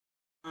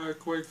A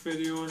quick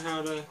video on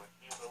how to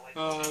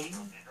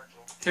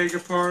take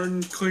apart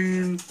and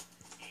clean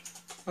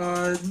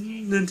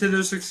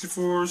Nintendo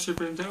 64,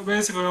 Super Nintendo,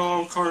 basically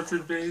all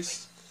cartridge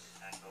based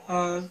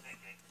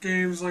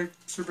games like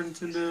Super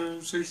Nintendo,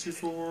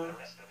 64,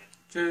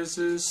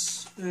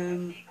 Genesis,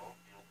 and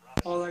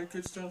all that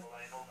good stuff.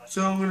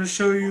 So I'm going to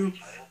show you,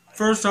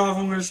 first off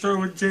I'm going to start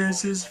with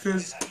Genesis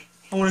because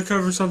I want to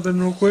cover something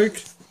real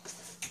quick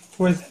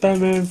with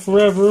Batman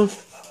Forever.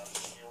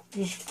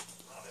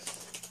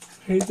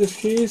 Hate this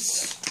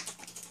case.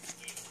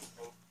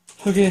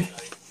 Okay.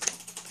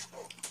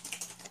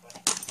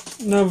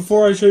 Now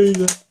before I show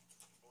you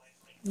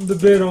the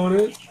bid on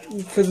it,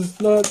 because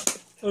it's not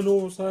a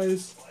normal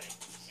size,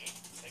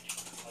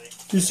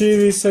 you see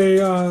these say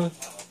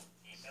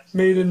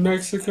made in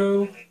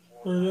Mexico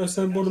or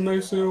assembled in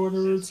Mexico,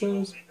 whatever it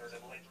says.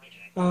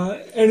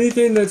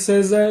 Anything that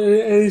says that,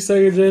 any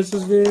Sega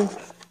Genesis game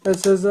that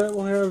says that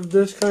will have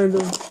this kind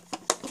of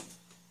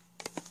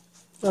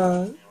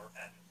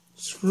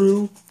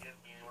screw,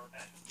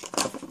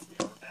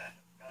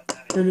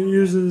 and it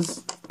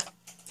uses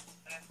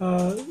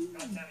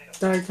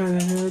that kind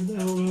of head. I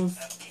don't know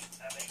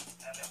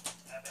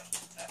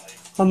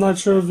I'm not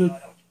sure of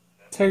the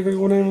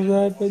technical name of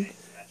that, but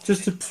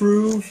just to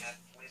prove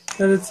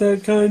that it's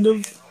that kind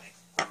of.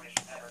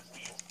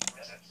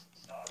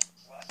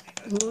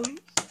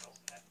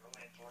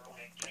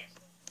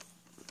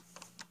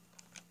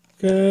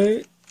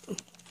 Okay.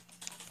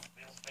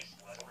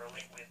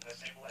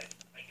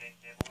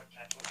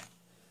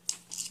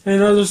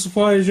 And other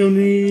supplies you'll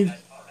need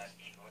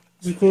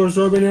is, of course,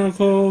 rubbing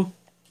alcohol,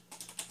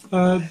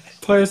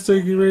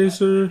 plastic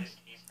eraser,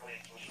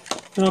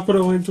 and I'll put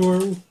a link to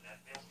it.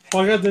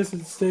 Well, I got this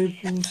at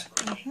Staples.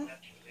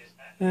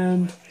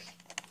 And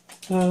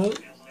you'll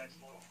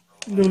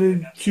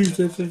need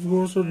Q-tips, of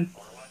course, or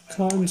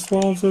cotton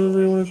swabs,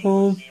 whatever you want to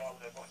call them.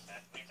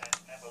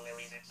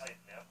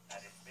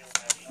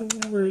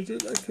 Where is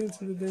it? I can't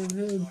see the damn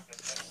head.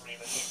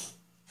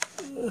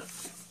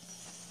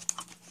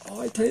 Oh,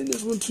 I tightened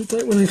this one too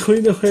tight when I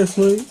cleaned it last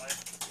night.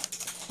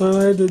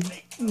 I had to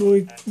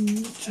really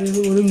jam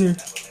it in there.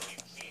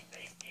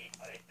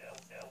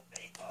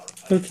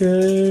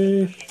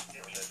 Okay.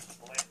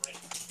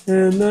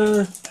 And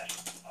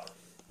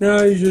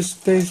now you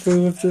just basically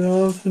lift it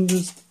off and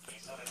just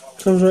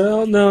comes right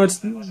out. Now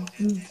it's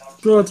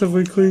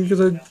relatively clean because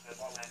I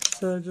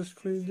just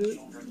cleaned it.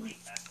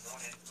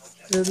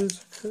 Yeah,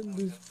 this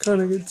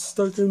kind of gets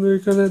stuck in there,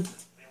 kind of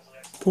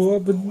pull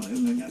up, but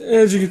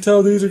as you can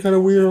tell, these are kind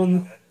of weird on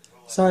the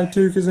side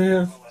too because they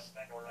have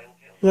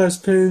less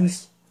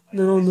pins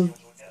than on the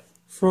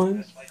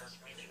front.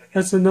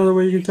 That's another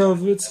way you can tell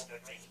if it's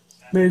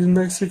made in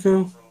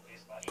Mexico.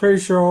 Pretty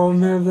sure all of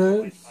them have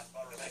that,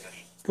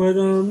 but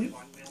I'm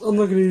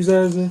not going to use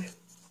that as a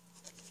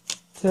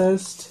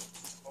test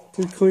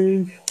to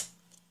clean.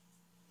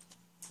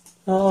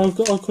 I'll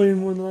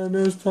clean one that I know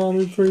is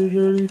probably pretty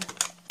dirty.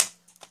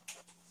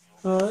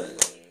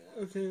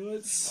 Okay,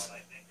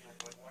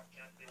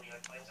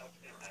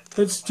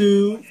 let's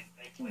do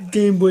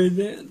Gameboy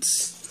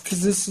Advance,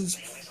 because this is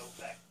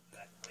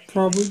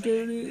probably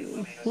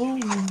dirty. Well,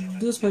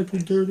 this might be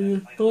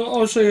dirtier, but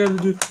I'll show you how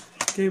to do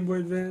Gameboy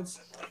Advance.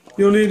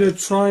 You'll need a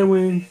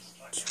triwing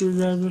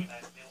screwdriver.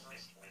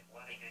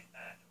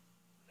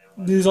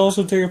 These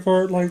also take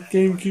apart like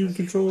GameCube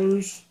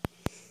controllers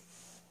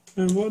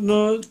and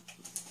whatnot.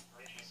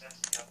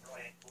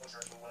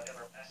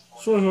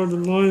 It's really hard to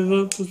line it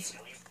up with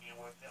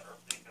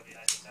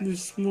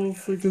these small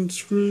freaking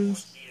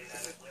screws,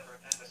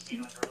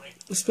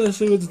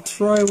 especially with the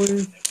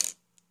triwing.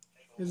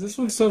 Does this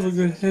one still have a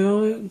good head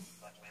on it?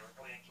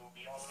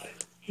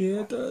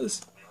 Yeah, it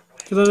does.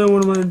 Because I know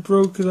one of mine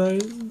broke because I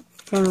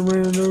kind of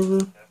ran it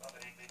over.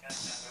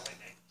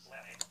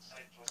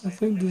 I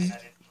think this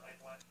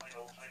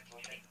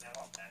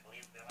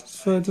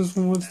fact this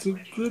one wants to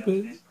grip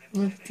it. I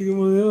have to get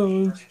one of the other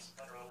ones.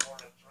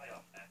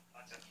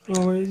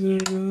 Oh wait, there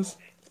it goes.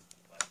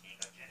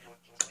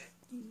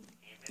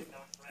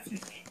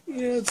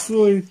 Yeah, it's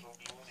really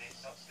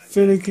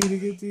finicky to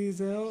get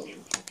these out.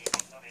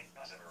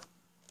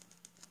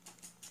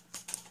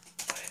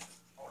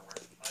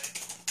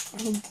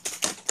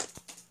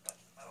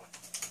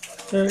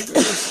 There it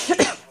goes.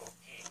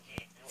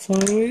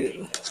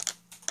 Finally.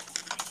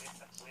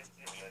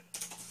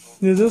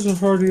 Yeah, those are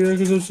hard to get out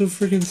because they're so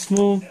freaking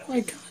small. I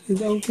got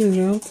it, I'll get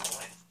it out.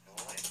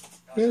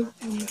 Yeah,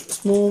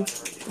 small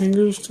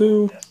fingers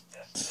too.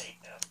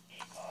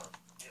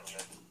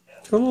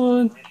 Come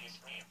on.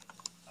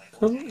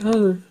 Come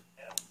on.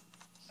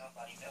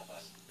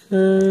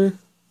 Okay.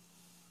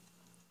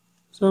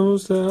 It's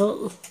almost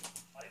out.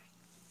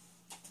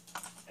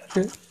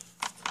 Okay.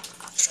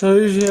 Now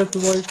these you have to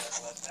like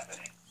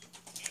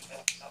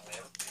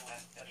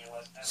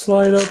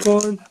slide up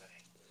on.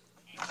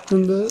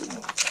 And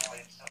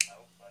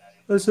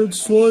I said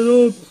slide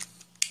up.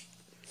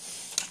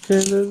 Okay,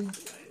 and then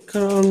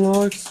kind of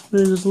unlocks.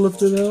 Then you just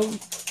lift it out.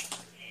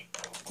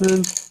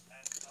 And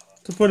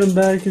to put them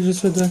back, you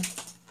just have to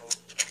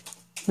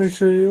make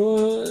sure you.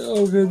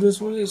 Oh, good. This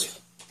one is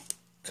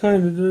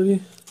kind of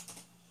dirty.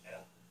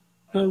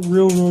 Not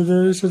real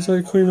dirty since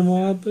I clean them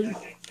a lot, but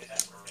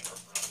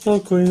I'll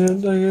clean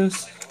it, I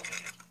guess.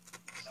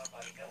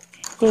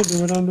 Don't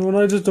do what I'm doing.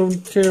 I just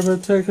don't care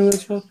about taking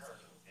this while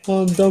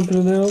I'm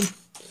dumping it out.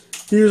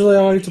 Usually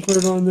I like to put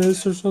it on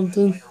this or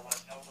something.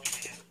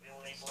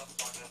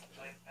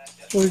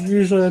 Like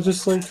usually I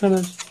just like kind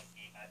of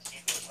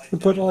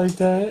put it like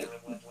that.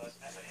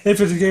 If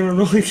it's a game I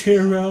really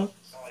care about,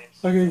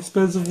 like an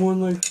expensive one,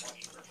 like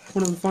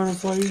one of the Final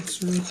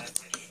Fights or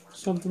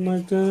something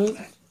like that.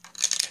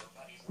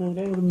 Oh,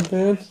 that would have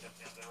been bad.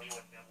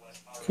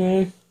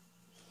 Okay. I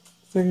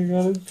think I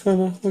got it.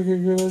 Kinda. Okay,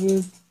 good, I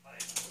did.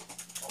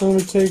 I'm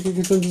gonna take it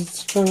because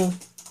it's kinda.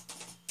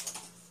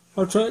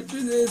 I'll try to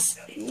do this.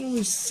 Let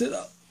me sit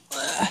up.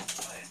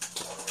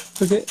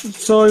 Okay,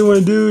 so all you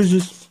wanna do is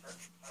just.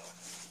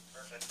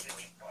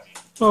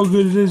 Oh,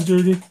 good, it is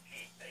dirty.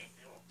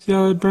 See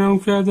how that brown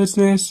crap? That's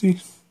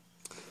nasty.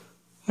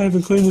 I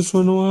haven't cleaned this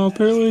one in a while,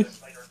 apparently. I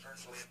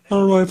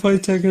don't know why I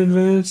played Tekken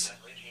Advance.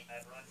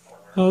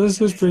 Oh,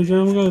 this is pretty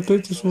dumb. I'm gonna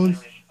pick this one.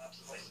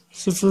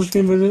 It's the first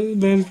game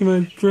Advance game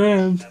I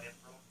grabbed.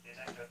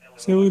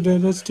 See, look at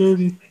that. That's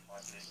dirty.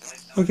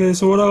 Okay,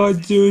 so what I like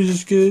to do is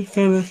just get it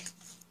kind of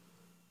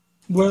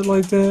wet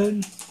like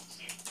that.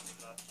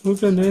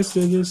 Look how nasty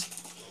it is.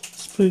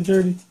 It's pretty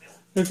dirty.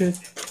 Okay.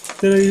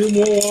 Then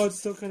while it's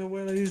still kind of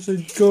wet, I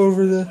usually go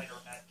over the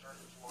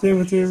thing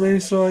with the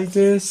eraser like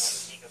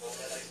this.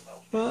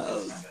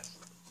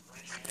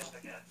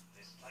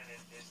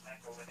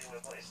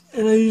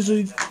 And I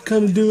usually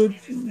kind of do it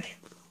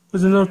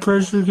with enough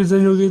pressure because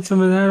then you'll get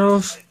some of that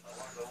off.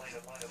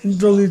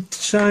 It really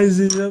shines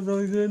these up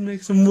really good,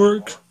 makes them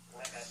work.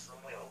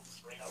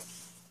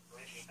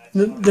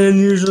 Then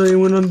usually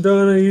when I'm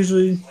done, I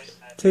usually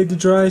take the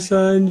dry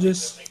side and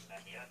just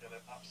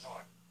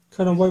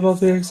kind of wipe off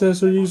the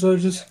excess, or usually I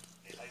just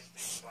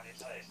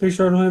make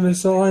sure I don't have any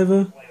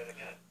saliva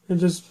and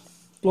just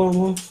blow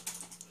them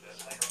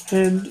off.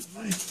 And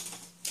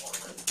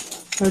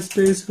that's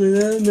basically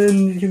that. And then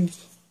you can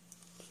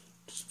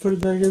just put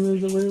it back in there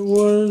the way it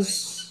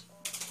was.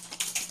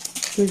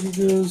 I think it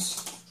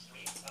goes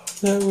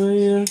that way,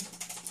 yeah.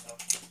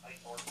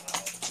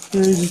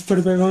 And you just put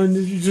it back on.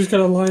 You just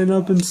gotta line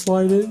up and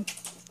slide it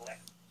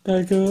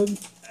back up.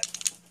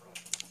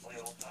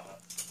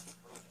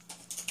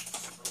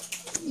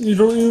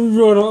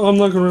 I'm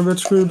not gonna remember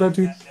screw it back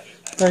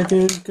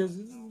in because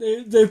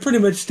they pretty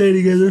much stay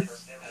together.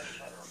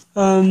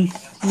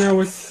 Now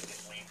with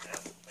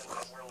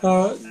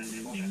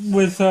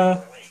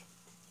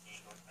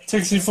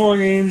 64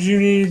 games, you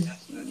need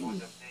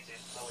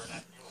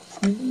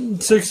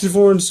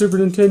 64 and Super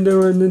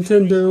Nintendo and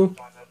Nintendo.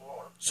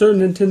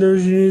 Certain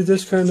Nintendos, you need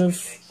this kind of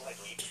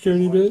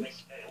security bit.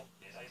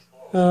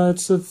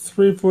 It's a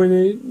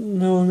 3.8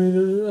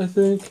 millimeter, I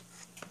think.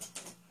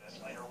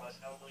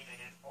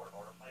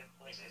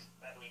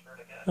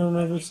 I don't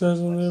know if it says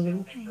on there, but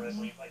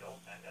I'm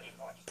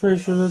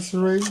pretty sure that's the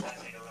rate.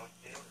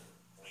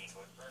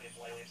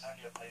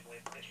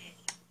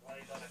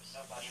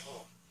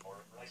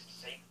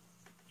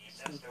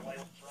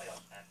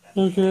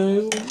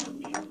 Okay,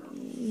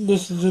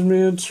 this is just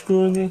me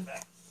unscrewing the.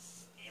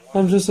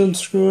 I'm just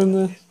unscrewing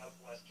the.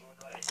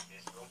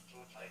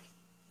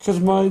 Because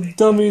my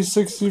dummy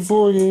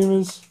 64 game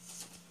is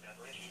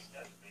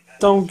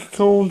Donkey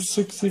Kong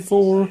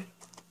 64.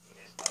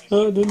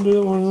 Oh, I didn't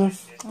do it long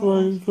enough. Do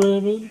I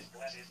grab it?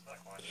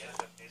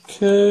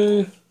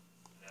 Okay.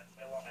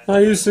 I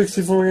use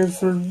 64 games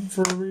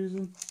for a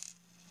reason.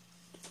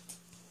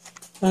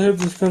 I hope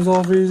this comes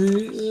off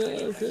easy.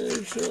 Yeah, okay,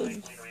 it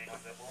should.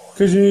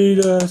 Because you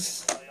need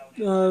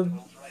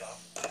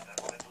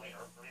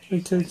let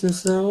me take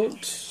this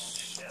out.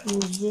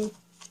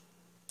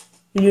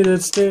 You need a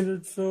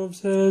standard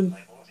Phillips-head.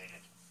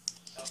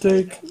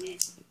 Take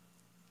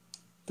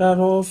that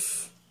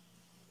off.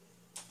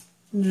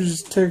 You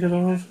just take it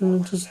off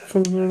and it just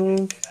comes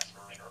right off.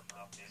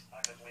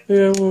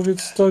 Yeah, we'll get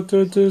stuck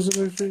to it too,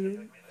 so make sure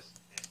you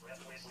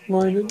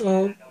line it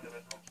up.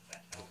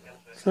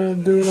 Try to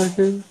do it like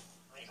it.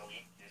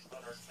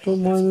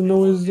 Don't mind the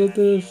noise that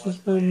there's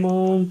just my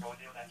mom.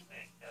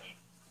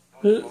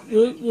 Yeah,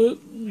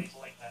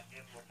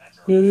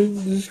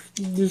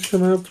 these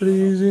come out pretty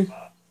easy.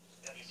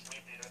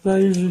 And I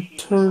usually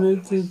turn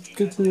it to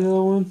get to the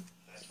other one.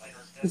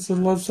 It's the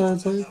left side,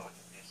 it's like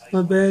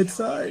my bad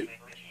side.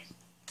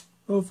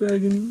 Hopefully I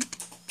can.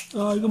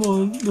 Oh, come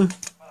on.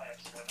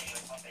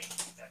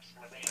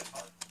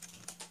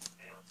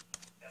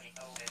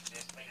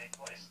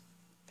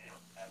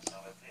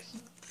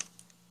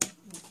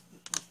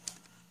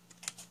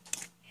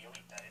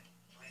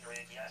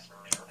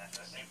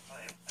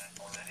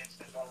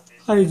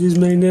 I hate these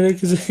magnetic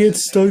because they get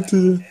stuck to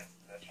the.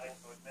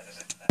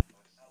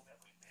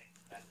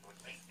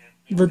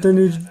 But then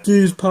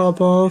these pop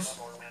off.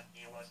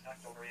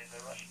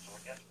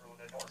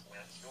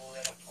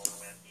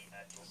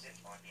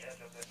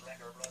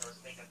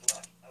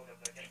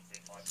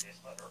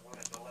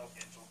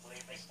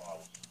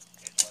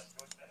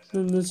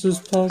 And this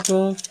just pops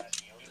off.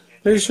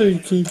 Make sure you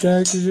keep that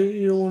because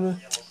you don't want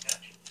to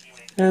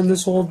And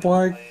this old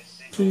black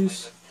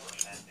piece.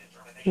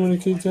 You want to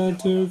keep that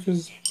too,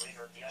 because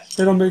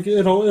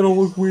it'll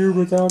look weird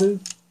without it.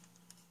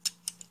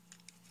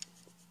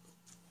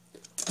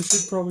 I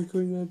should probably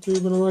clean that too,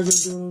 but I'm not going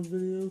to do it on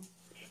video.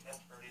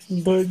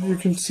 But you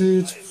can see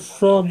it's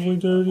probably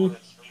dirty.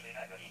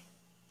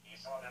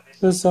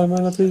 This side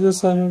might not be,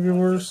 this side might be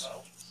worse.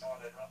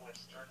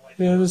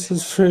 Yeah, this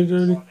is pretty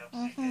dirty.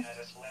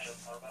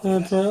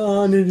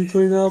 I need to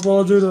clean that up, but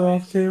I'll do that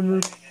off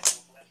camera.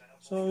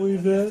 So I'll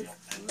leave that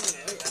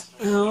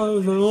out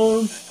of the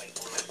arm.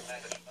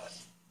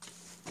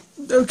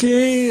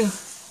 Okay.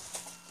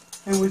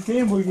 And with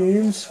Game Boy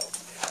games,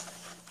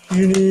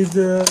 you need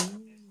the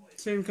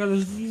same kind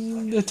of,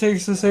 it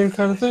takes the same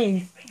kind of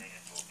thing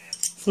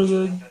for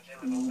the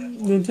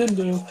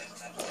Nintendo.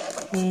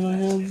 And I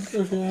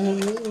have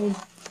it.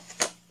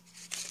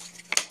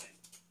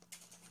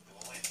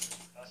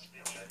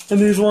 And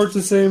these work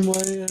the same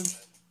way as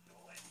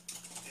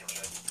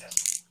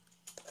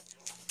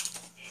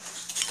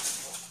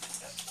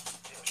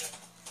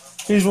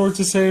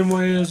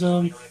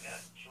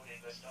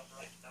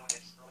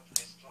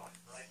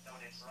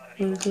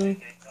okay.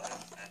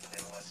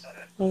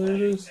 Oh, there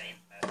it is.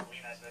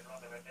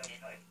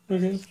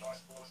 Okay.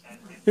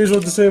 These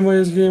work the same way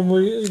as Game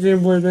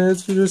Boy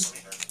Advance. You just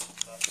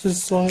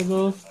slide it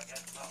off.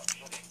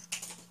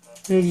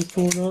 And just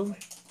pull it up.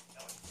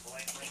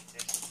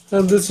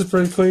 And this is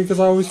pretty clean because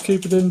I always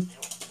keep it in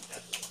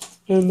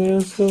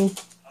there, so.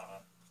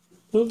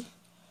 Oops.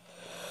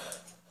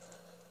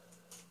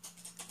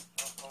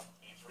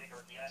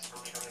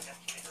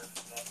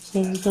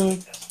 So we kind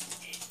of.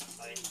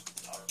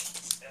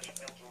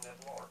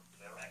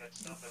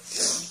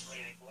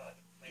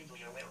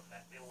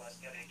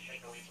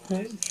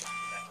 Right.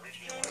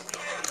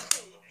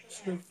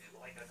 Should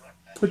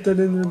put that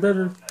in there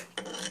better.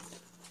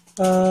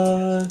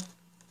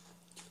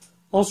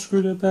 I'll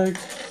screw that back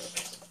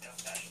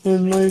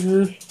in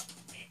later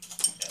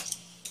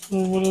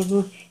or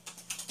whatever.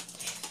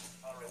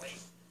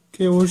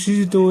 Okay, while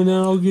she's doing that,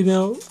 I'll get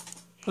out.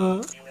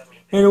 And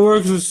it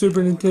works with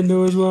Super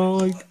Nintendo as well.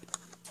 Like,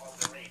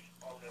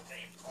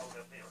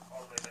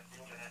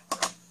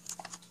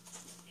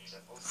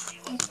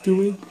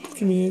 do it.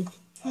 Give me it.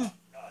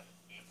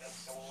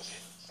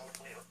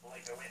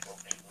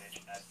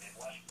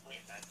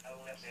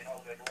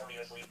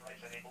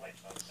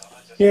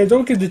 Yeah,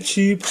 don't get the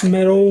cheap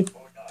metal,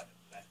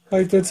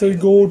 like that's like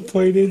gold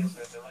plated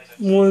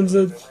ones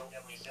that,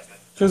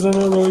 because they're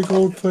not really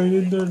gold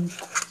plated, they're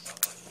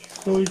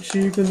really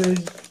cheap and they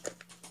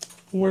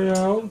wear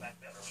out.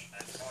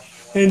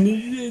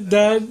 And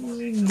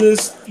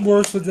this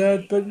works with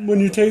that, but when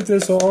you take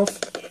this off,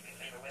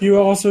 you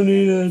also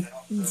need a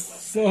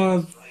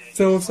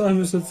Phillips, I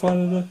almost said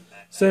Flathead,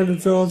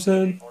 standard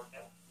Phillips-head.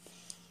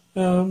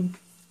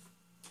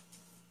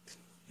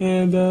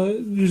 And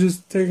you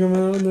just take them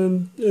out and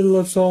then it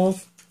lifts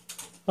off.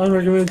 I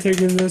recommend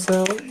taking this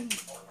out.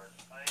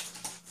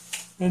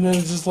 And then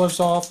it just lifts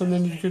off and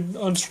then you can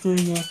unscrew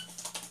the...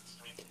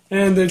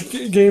 And the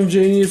Game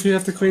Genie, if you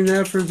have to clean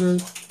that for the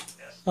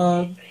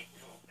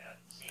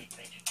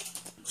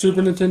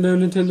Super Nintendo,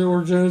 Nintendo,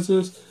 or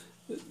Genesis,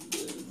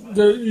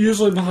 they're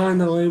usually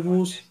behind the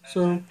labels,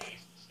 so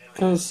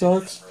kind of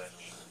sucks.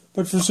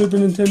 But for Super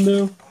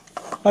Nintendo,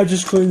 I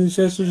just cleaned this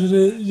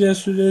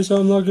yesterday, so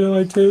I'm not gonna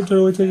like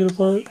totally take it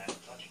apart.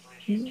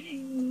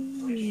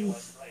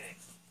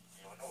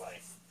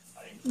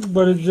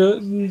 But it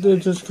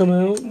just come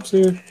out.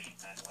 See,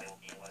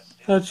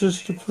 that's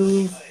just to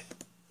prove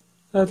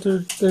after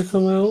they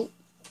come out.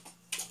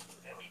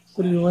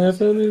 What, are you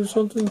laughing at me or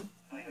something?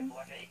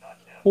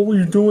 What were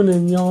you doing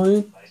then,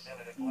 yawning?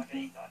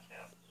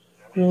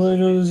 Well, I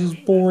know this is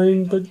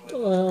boring, but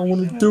I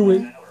want to do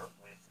it.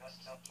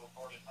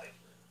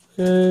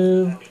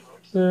 Okay.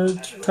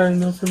 It's tight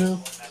enough for now.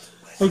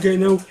 Okay,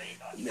 now,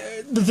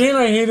 the thing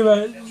I hate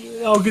about,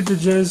 I'll get to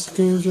Genesis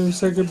games in a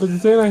second, but the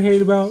thing I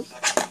hate about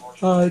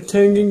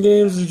Tengen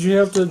games is you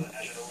have to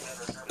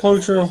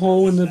puncture a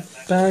hole in the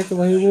back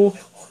label,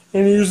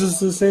 and it uses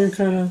the same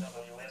kind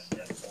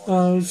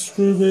of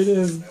screw bit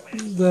as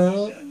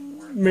the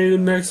made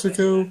in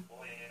Mexico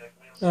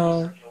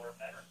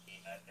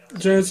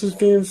Genesis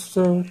games,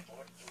 so,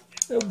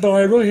 but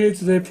I really hate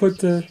that they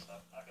put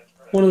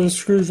one of the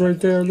screws right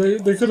there.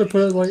 They could have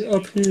put it like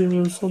up here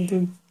or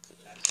something.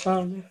 I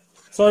don't know.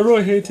 So I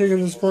really hate taking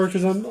this apart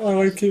because I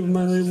like keeping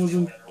my labels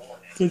in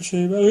good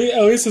shape.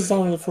 At least it's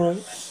not on the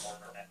front.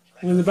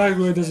 I mean, the back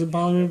really doesn't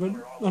bother me, but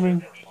I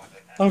mean,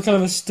 I'm kind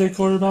of a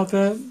stickler about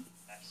that.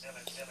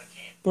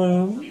 But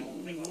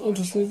I'll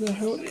just leave that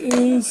how it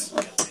is.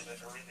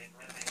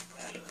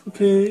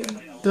 Okay,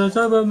 did I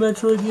talk about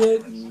Metroid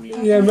yet?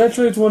 Yeah,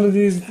 Metroid's one of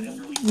these,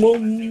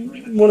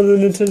 one of the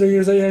Nintendo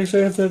games that you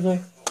actually have to have a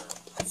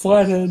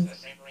Flathead.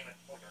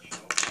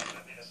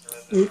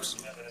 Oops.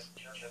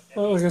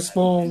 Oh, like a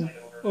small.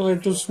 Oh,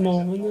 like they're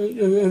small.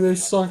 And they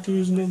suck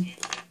using them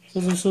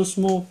because they're so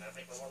small.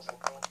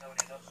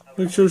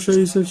 Make sure to show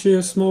you since she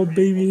has small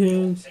baby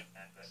hands.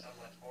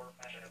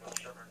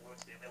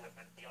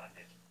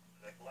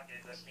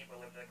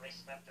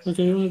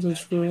 Okay, you don't have to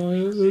screw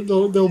it.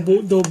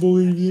 They'll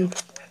believe you.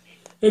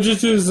 And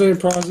just do the same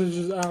process,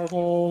 just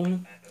alcohol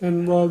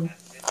and rub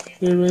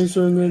the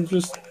eraser, and then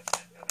just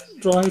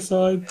dry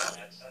side,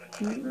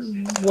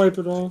 wipe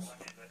it off.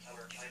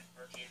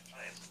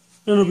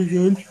 It'll be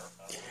good.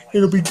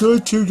 It'll be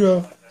good to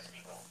go.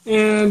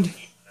 And,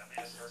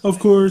 of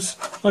course,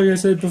 like I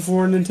said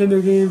before,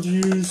 Nintendo games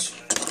use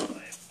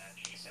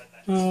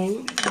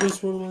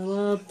this one on my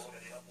lap.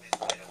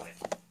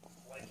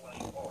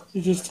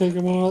 You just take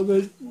them out.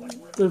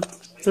 They're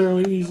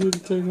fairly easy to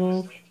take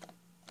off.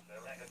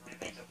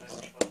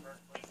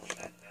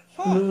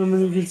 I mean,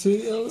 you can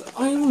see,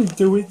 I only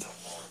do it.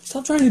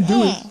 Stop trying to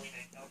do it.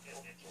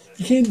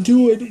 You can't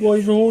do it while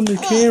you're holding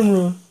the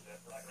camera.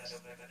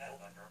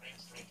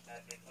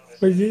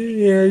 But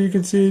yeah, you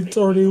can see it's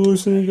already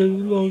loosening.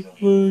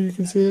 You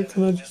can see it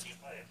kind of just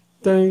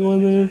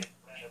dangling there.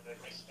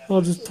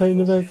 I'll just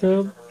tighten it back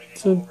up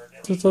since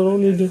I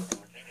don't need to.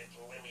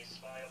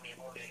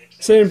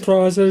 Same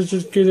process,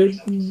 just get it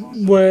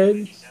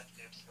wet.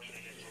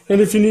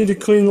 And if you need to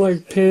clean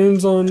like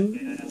pins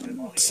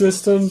on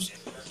systems,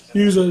 I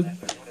use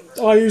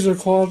a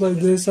cloth like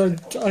this. I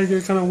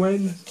get kind of wet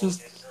and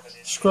just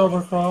scrub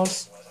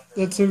across.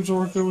 That seems to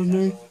work good with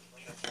me.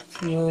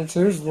 Yeah, it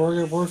seems to work.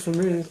 It works for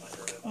me.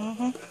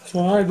 That's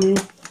what I do.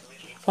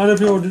 I know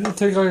people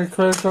take like a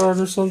credit card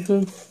or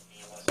something.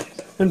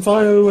 And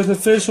finally, with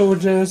official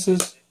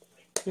Genesis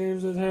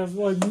games that have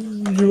like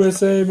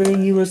USA, made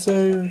in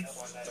USA, or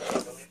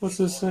what's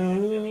this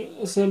sound?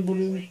 Assembled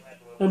in,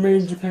 or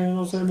made in Japan.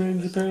 I'll say made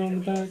in Japan on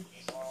the back.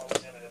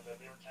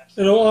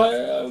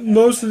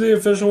 Most of the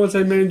official ones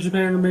say made in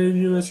Japan or made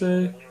in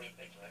USA.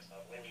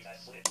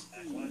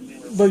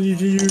 But you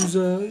can use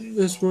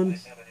this one.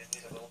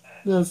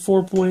 The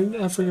 4 point,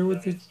 I forget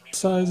what the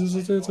size is.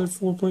 I think it's like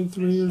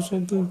 4.3 or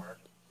something.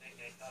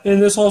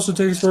 And this also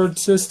takes for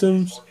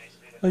systems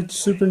like the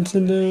Super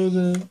Nintendo,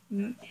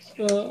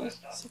 the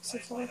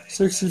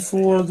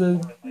 64,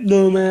 the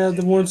Nomad,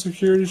 the one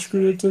security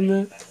screw that's in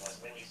there.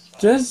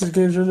 Genesis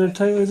games are in there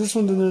tight. Like this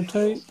one's in there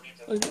tight.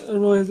 Like I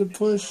really have to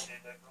push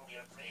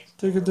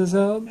to get this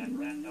out.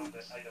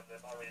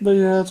 But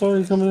yeah, it's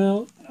already coming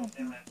out.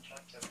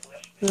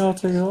 Yeah, I'll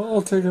take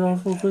it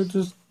off real quick,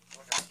 just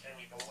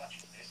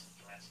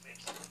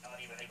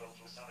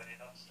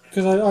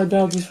because I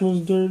doubt this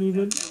one's dirty.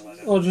 But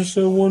I'll just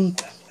show one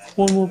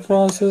more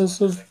process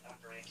of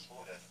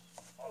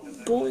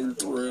going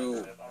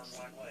through.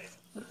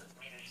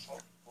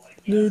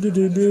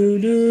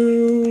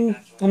 Do.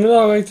 I mean,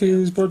 I like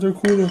these, but they're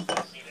cool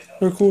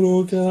to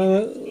look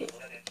at.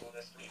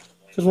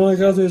 Because when I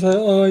got these, I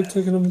like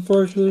taking them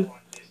apart.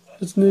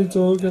 It's neat to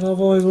look at. I've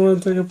always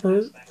wanted to take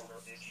apart.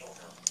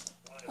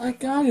 I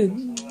got it.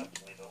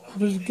 I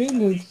was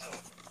getting it.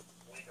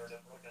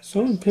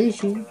 So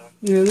impatient.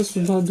 Yeah, this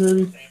one's not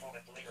dirty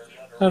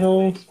at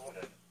all.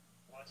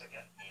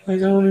 Like, I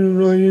don't even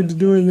really need to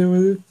do anything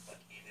with it.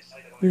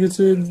 You can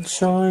see it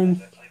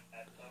shine.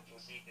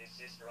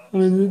 I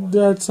mean,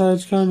 that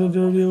side's kind of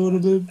dirty a little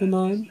bit, but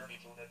not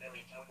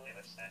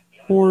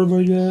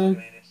horribly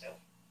bad.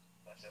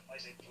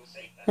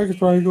 I could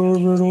probably go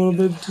over it a little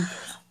bit.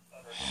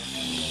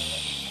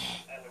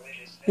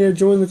 Yeah,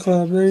 join the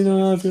club. There you know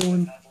how I'm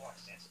feeling.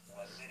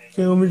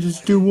 Okay, let me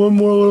just do one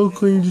more little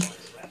clean,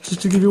 just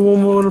to give you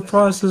one more little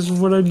process of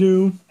what I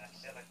do.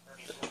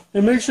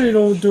 And make sure you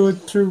don't do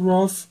it too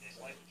rough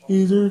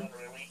either.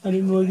 I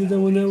didn't really get that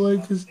one that way,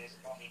 because...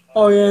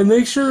 Oh yeah, and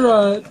make sure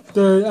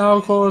the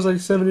alcohol is like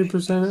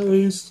 70% at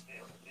least.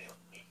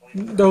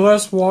 The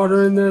less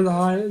water in there,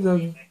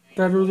 the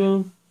better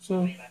though.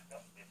 So,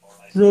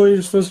 really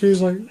you're supposed to use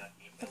like...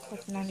 That's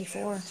like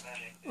 94.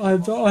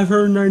 I've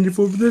heard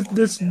 94, but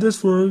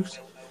this works.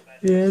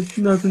 Yeah,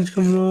 nothing's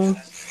coming off.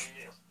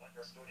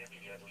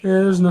 Yeah,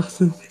 there's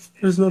nothing.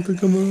 There's nothing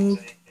coming off.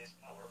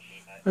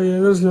 Oh yeah,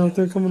 there's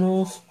nothing coming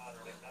off.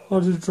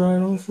 I'll just dry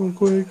it off real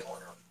quick.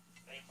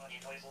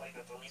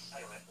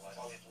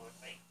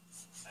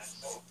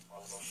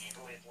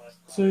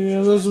 So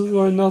yeah, there's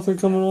really nothing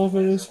coming off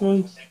of this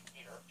one.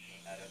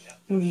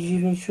 I'm just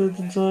even sure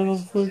to dry it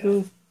off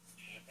quicker.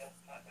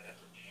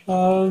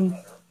 So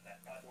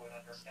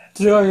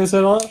like I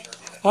said,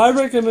 I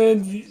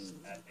recommend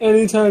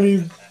anytime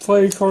you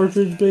play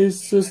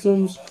cartridge-based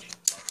systems,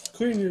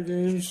 clean your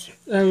games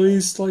at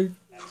least like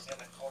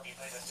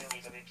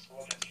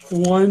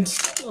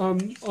once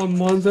a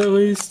month at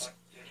least.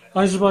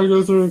 I should probably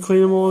go through and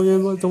clean them all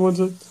again, like the ones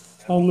that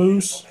are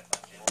loose.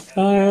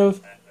 I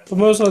have, but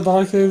most of my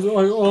box games,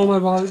 like all my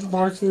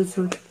box games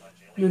for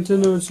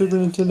Nintendo and Super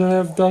Nintendo,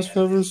 have dust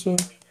covers, so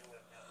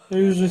they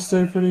usually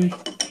stay pretty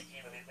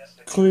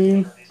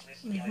clean.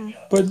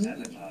 But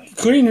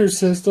clean your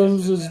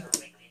systems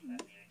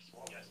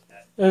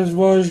as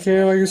well as you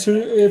can. Like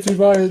if you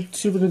buy a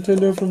Super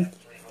Nintendo from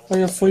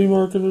like a flea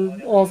market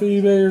or off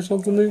eBay or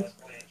something,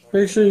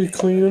 make sure you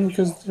clean them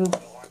because they're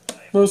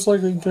most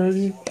likely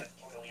dirty.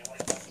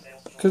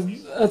 Because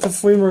at the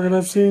flea market,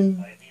 I've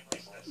seen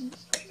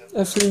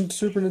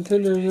Super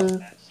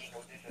Nintendos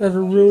that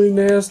are really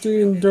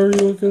nasty and dirty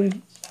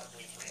looking.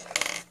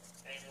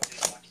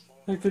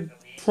 I could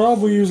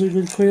probably use a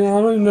good clean.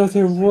 I don't even know if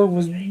they would work.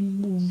 Was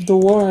the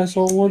one I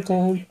saw one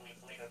time.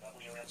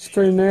 It's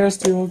pretty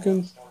nasty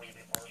looking.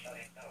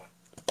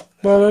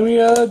 But I mean,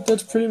 yeah,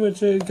 that's pretty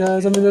much it,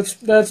 guys. I mean,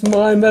 that's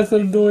my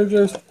method of doing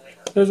this.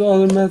 There's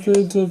other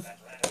methods of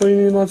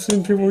cleaning. I've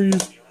seen people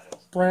use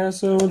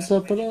Brasso and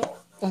stuff, but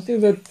I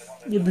think that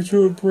would be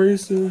too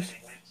abrasive.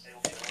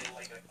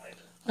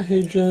 I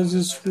hate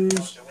Genesis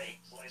screws.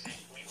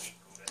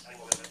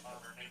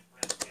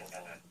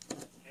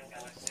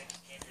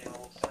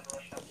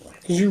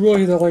 Because you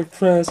really have to like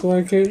press, and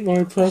I can't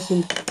really press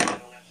them.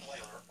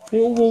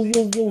 We'll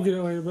get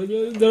it later, but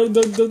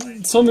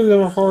some of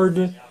them are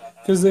hard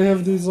because they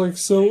have these like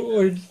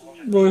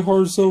really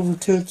hard silver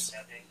tips,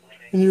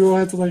 and you will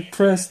have to like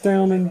press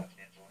down and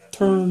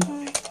turn.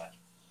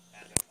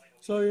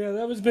 So yeah,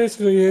 that was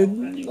basically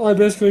it. I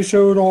basically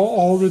showed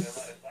all the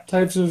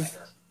types of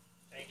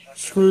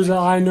screws that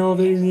I know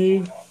that you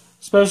need,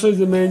 especially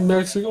the main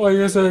Mexico. Like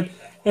I said,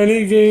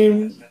 any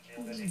game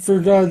for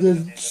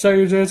the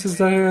Sega Genesis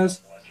that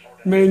has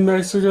made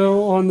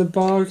Mexico on the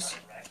box,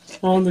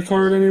 on the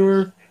card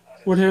anywhere,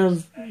 would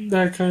have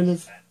that kind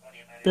of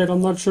bit.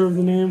 I'm not sure of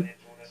the name.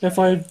 If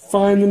I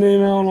find the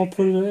name out, I'll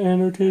put it in an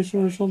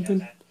annotation or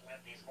something.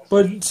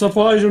 But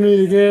supplies you'll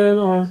need again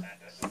are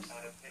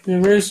the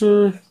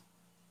eraser,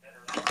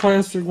 a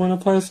plastic one,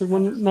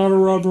 not a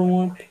rubber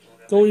one.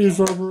 Don't use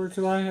rubber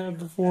because I have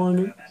before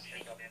and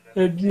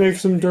it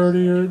makes them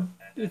dirty or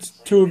it's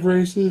too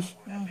abrasive.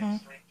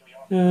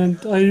 And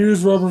I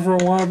used rubber for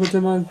a while, but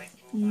then I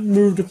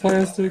moved to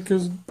plastic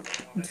because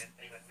it's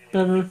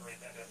better.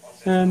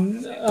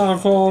 And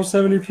alcohol,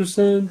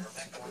 70%.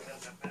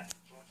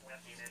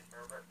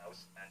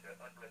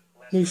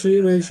 Make sure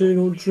you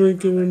don't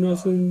drink it or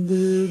nothing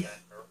weird.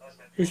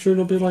 Make sure you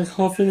don't be like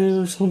huffing it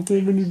or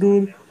something when you're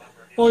doing it.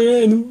 Oh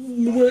yeah,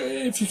 and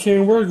if you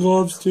can, wear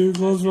gloves too.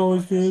 Gloves are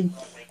always good.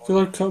 Because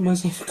I've cut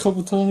myself a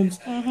couple times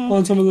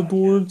on some of the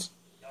boards.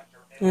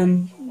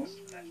 And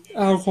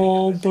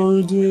alcohol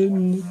burns it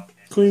and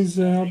cleans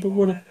it out, but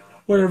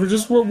whatever.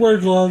 Just wear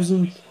gloves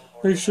and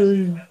make sure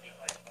you're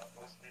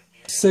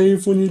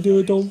safe when you do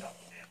it.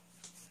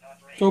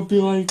 Don't be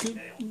like me.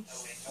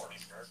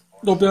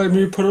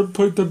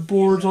 Put the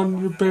boards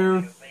on your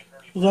bare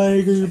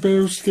leg or your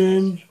bare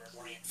skin,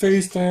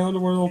 face down, to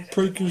where they'll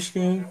prick your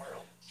skin.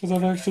 Because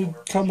I've actually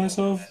cut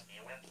myself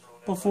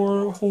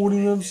before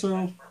holding them.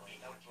 So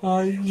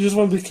you just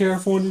want to be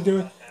careful when you do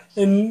it,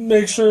 and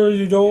make sure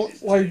you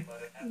don't like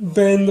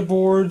bend the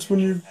boards while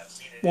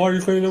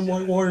you're cleaning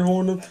them, while you're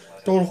holding them.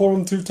 Don't hold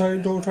them too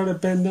tight. Don't try to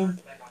bend them.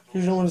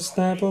 You don't want to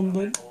snap them.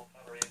 But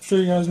I'm sure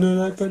you guys know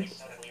that. But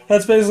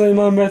that's basically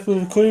my method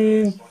of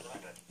cleaning.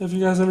 If you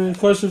guys have any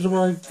questions about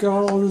where I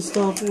got all this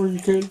stuff or you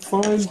can't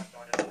find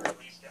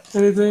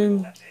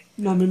anything,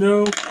 let me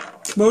know.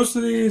 Most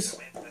of these,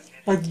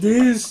 like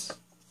these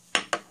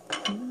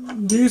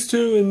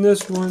two and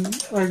this one,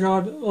 I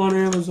got on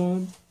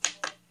Amazon.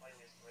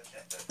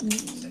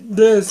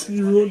 This,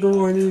 you don't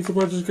really need, you could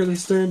probably just get a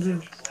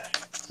standard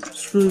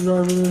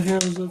screwdriver that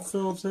has a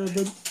Phillips-head,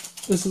 but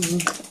this is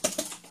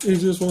the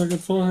easiest one I could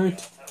find.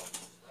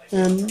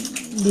 And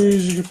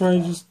these you could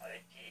probably just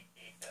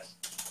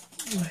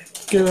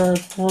get at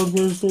a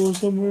hardware store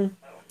somewhere.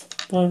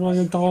 Probably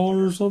like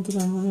 $1 or something, I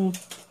don't know.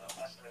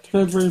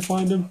 Depends where you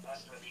find them.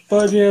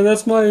 But yeah,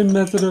 that's my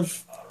method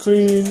of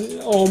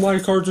cleaning all my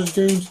cartridge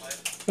games.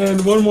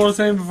 And one more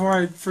thing before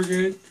I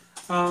forget.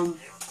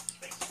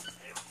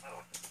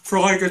 For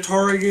like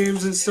Atari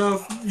games and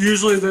stuff,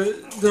 usually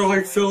they're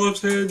like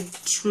Phillips-head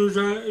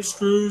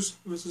screws,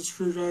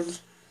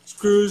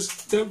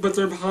 but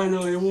they're behind the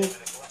label,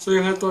 so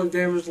you have to like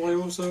damage the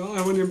label. So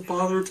I wouldn't even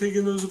bother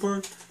taking those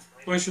apart,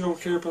 unless you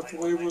don't care about the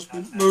labels.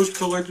 But most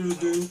collectors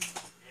do,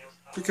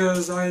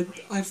 because I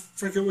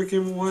forget what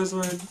game it was.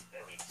 And I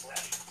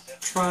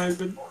tried,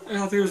 but I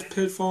think it was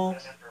Pitfall,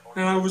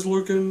 and I was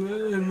looking,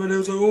 and when it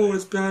was like, oh,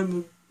 it's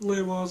behind the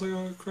label, I was like,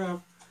 oh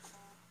crap.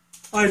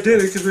 I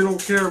did it because we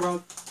don't care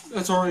about.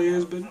 That's all it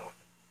is, but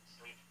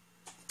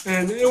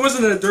and it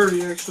wasn't that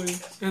dirty actually.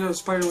 It had a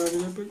spider web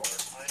in it, but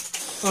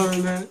other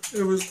than that,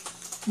 it was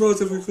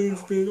relatively clean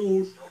for being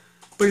old.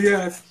 But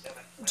yeah,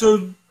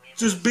 so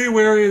just be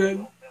wary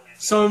that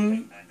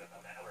some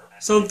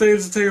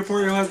things to take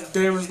apart, you'll have to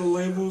damage the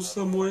labels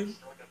somewhat.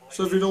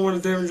 So if you don't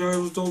want to damage the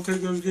labels, don't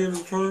take those games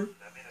apart,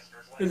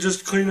 and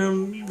just clean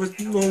them with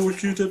normal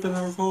Q-tip and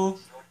alcohol,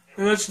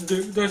 and that should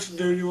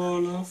do you well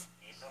enough.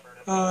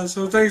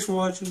 So thanks for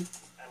watching.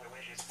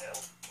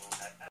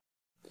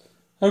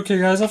 Okay,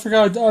 guys, I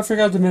forgot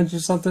to mention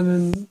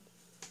something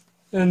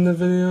in the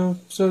video.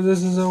 So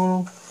this is a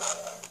little,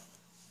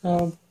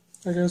 I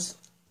guess,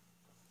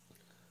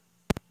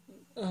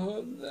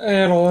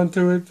 add on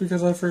to it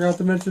because I forgot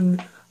to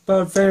mention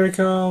about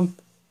Famicom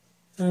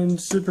and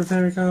Super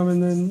Famicom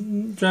and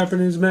then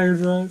Japanese Mega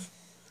Drive,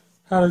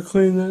 how to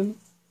clean them.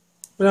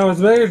 But now with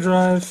Mega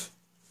Drive,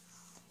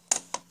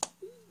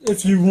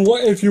 if you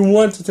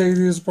want to take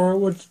these apart,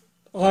 which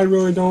I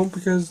really don't,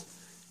 because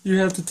you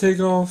have to take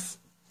off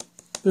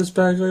this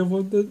back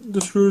label. The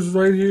screws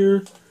right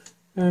here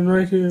and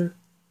right here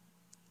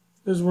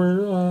is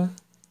where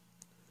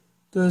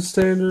the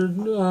standard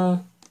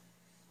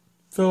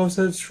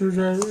Phillips-head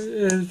screwdriver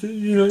is.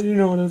 You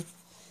know what a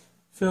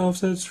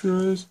Phillips-head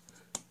screw is.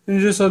 And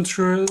you just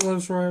unscrew it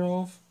lifts right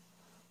off.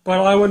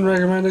 But I wouldn't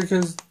recommend it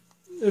because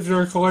if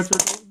you're a collector,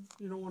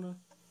 you don't want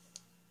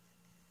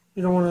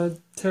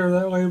to tear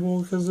that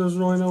label because there's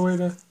really no way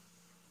to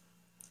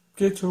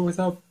get to it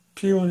without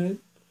peeling it.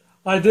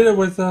 I did it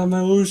with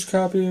my loose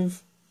copy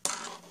of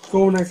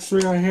Golden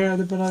X3 I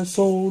had, but I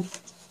sold.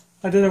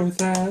 I did it with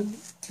that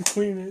to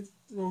clean it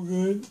real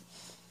good.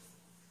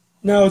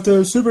 Now with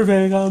the Super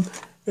Famicom,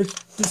 it's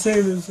the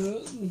same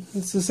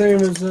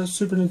as the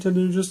Super Nintendo.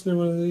 You just need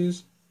one of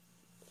these.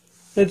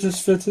 It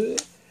just fits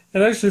it.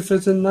 It actually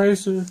fits in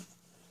nicer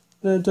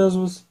than it does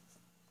with.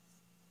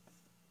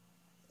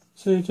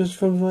 See, it just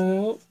comes right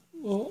out.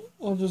 Well,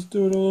 I'll just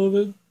do it a little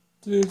bit.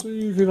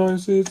 You can already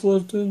see it's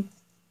lifted.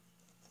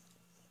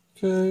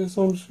 Okay,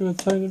 so I'm just going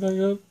to tighten it back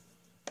up.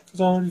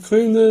 Because I already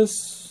cleaned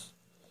this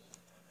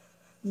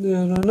the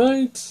other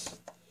night.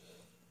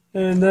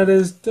 And that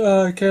is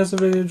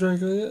Castlevania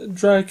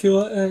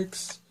Dracula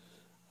X.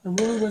 I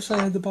really wish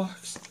I had the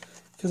box.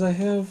 Because I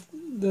have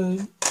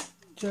the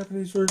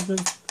Japanese version of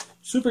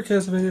Super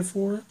Castlevania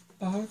 4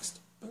 boxed.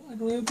 But I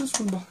don't have this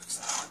one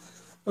boxed.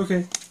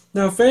 Okay,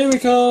 now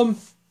Famicom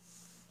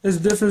is a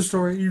different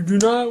story. You do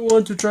not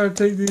want to try to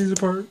take these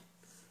apart.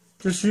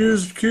 Just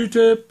use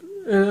Q-tip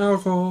and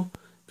alcohol.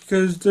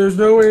 Because there's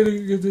no way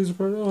to get these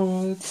apart. Oh,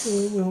 well, that's...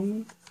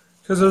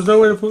 because there's no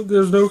way to put...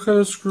 There's no kind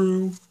of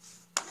screw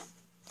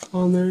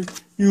on there.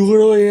 You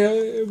literally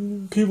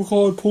have, people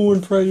call it pull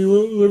and pry. You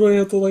literally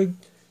have to like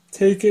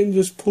take it and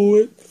just pull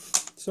it.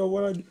 So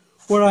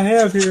what I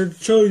have here to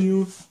show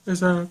you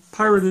is a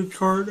pirated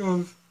cart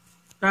of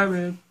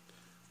Batman.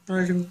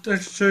 I can actually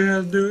show you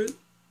how to do it.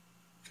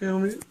 Okay,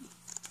 let me.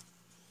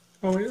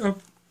 Oh wait, up.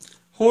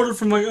 Hold it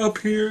from like up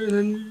here and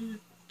then you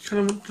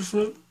kind of just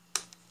let.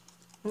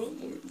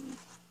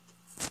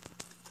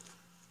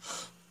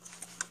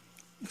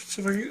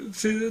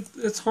 See,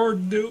 it's hard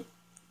to do.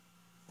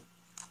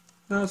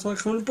 Now it's like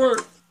coming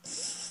apart.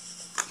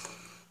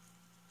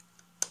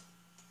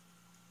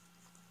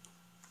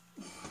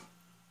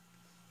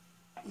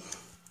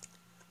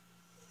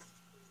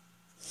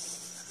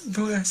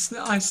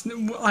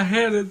 But I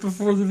had it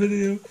before the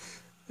video,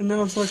 and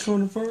now it's like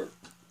coming apart.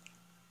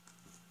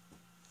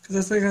 Because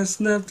I think I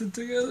snapped it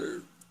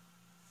together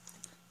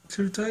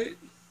too tight.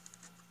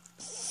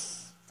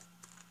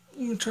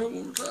 Let me try it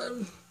one more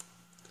time.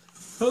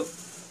 Oh.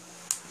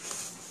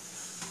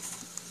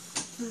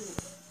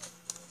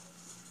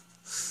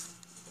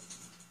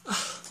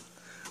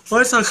 Well,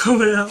 it's not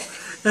coming out,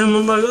 and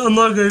I'm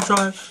not going to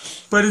try it.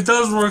 But it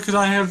does work because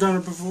I have done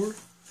it before.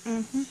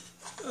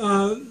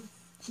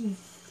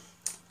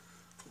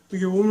 We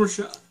get one more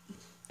shot.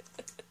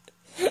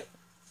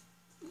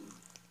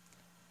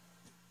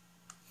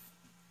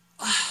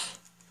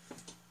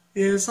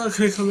 Yeah, it's not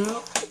going to come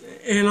out,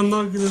 and I'm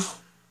not going to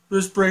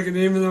risk breaking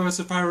it, even though it's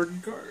a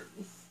pirated card.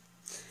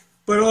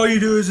 But all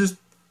you do is just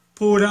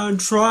pull it out and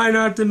try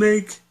not to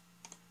make,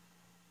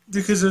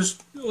 because there's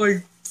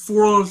like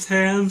 4 little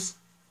tabs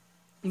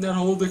that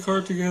hold the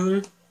cart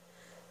together,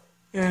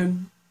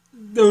 and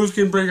those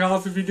can break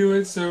off if you do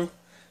it. So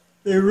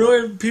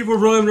people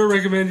really don't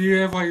recommend you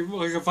have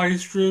like a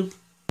vice grip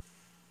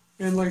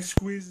and like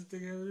squeeze it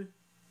together,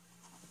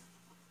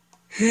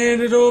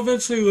 and it'll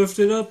eventually lift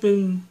it up,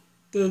 and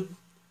the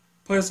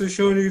plastic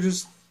showing you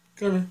just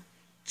kind of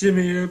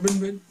jimmy it open.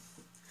 But I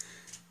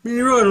mean,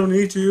 you really don't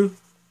need to,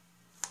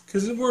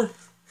 because it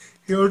works.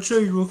 Here, I'll show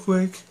you real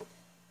quick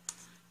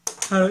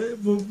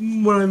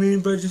what I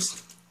mean by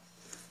just.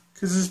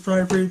 Because this is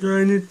probably pretty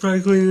dry, I need to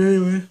probably clean it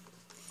anyway.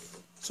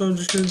 So I'm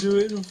just going to do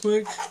it real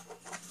quick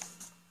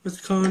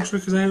with Contra,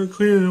 because I haven't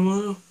cleaned it in a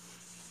while.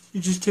 You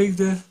just take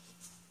the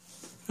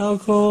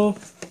alcohol,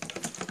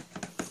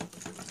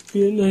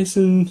 get it nice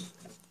and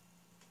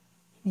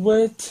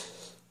wet.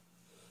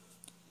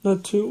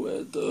 Not too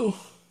wet though.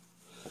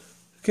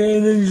 Okay,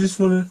 and then you just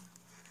want to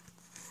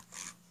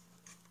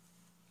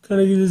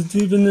kind of get as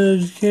deep in there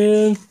as you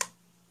can.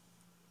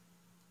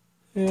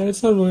 Yeah,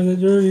 it's not really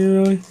that dirty,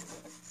 really.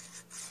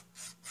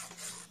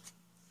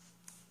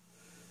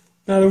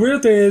 Now the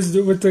weird thing is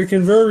that with the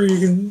converters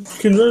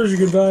you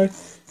can buy,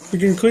 you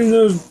can clean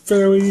those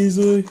fairly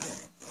easily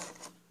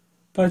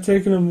by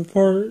taking them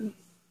apart.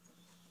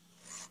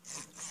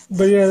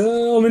 But yeah,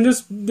 I mean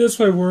this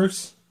way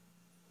works.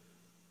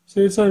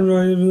 See, it's not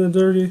really even that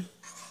dirty.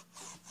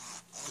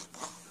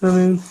 I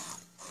mean,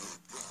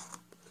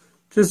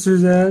 just do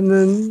that and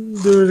then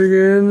do it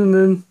again, and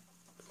then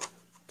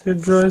take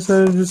the dry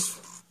side and just,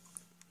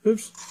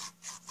 oops.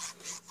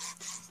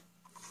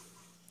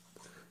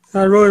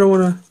 I really don't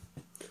want to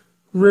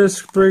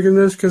risk breaking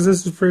this because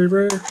this is pretty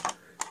rare.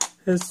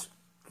 It's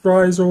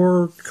Rise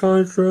or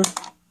Contra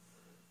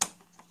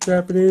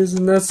Japanese,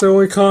 and that's the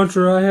only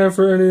Contra I have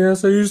for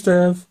NES. I used to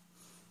have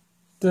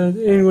the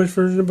English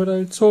version, but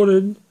I sold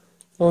it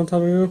a long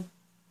time ago.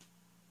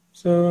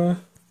 So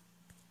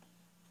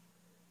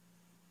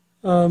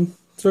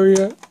so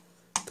yeah,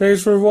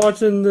 thanks for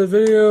watching the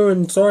video,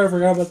 and sorry I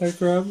forgot about that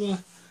crap.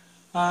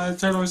 I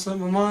totally slipped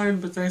my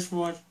mind, but thanks for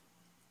watching.